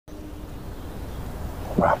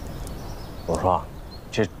不是，我说啊，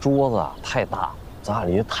这桌子啊太大，咱俩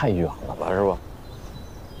离得太远了吧，是吧？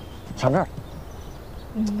上这儿。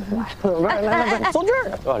来，坐这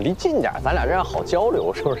儿，是吧？离近点，咱俩这样好交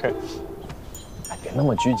流，是不是？哎，别那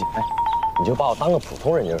么拘谨，哎，你就把我当个普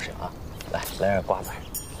通人就行啊。来点瓜子，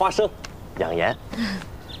花生，养颜。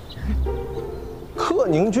克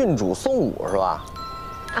宁郡主宋武是吧？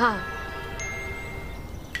啊。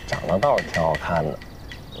长得倒是挺好看的，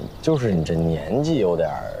就是你这年纪有点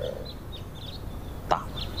大。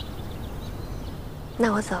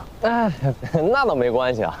那我走。哎，那倒没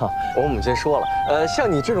关系啊。我母亲说了，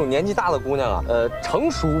像你这种年纪大的姑娘啊，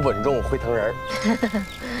成熟稳重会疼人。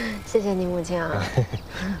谢谢你母亲啊。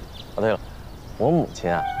哦，对了，我母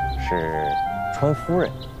亲啊是川夫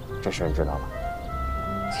人，这事儿你知道吧？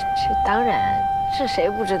这当然，是谁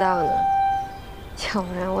不知道呢？要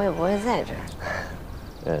不然我也不会在这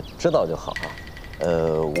儿。知道就好啊。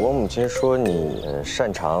我母亲说你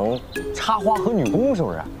擅长插花和女工，是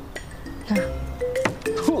不是？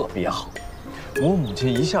特别好。我母亲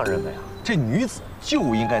一向认为啊，这女子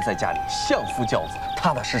就应该在家里相夫教子，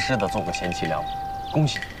踏踏实实的做个贤妻良母。恭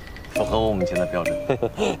喜，符合我母亲的标准。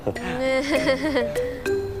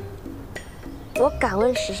我敢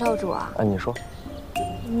问石少主啊？你说，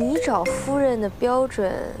你找夫人的标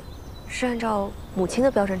准是按照母亲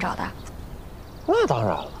的标准找的？那当然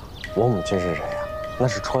了，我母亲是谁呀？那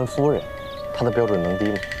是川夫人，她的标准能低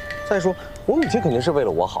吗？再说，我母亲肯定是为了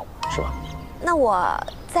我好，是吧？那我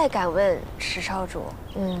再敢问石少主，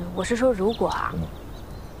我是说如果啊，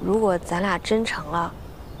如果咱俩真成了，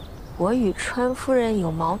我与川夫人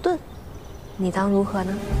有矛盾，你当如何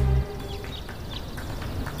呢？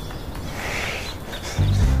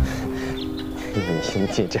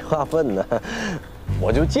你这话问的，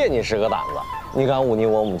我就借你10个胆子，你敢忤逆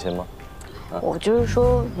我母亲吗？我就是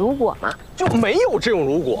说，如果嘛，就没有这种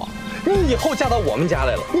如果。你以后嫁到我们家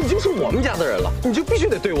来了，你就是我们家的人了，你就必须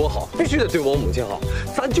得对我好，必须得对我母亲好。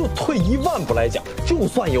咱就退1万步来讲，就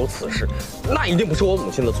算有此事，那一定不是我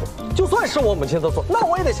母亲的错。就算是我母亲的错，那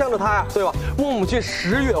我也得向着她呀，对吧？我母亲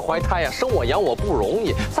10月怀胎呀，生我养我不容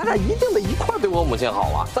易，咱俩一定得一块对我母亲好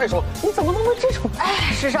啊。再说，你怎么能为这种？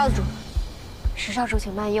哎，石少主，石少主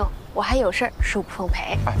请慢用，我还有事儿，恕不奉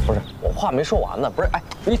陪。哎，不是，我话没说完呢，不是，哎，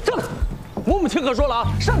你站住！我母亲可说了啊，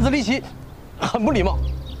擅自离席，很不礼貌。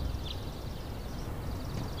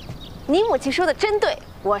你母亲说的真对，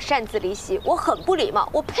我擅自离席，我很不礼貌，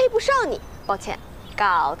我配不上你，抱歉，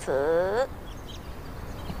告辞。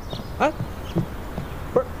哎，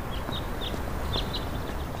不是，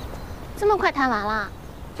这么快谈完了？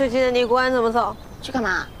最近的尼姑庵怎么走？去干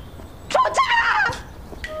嘛？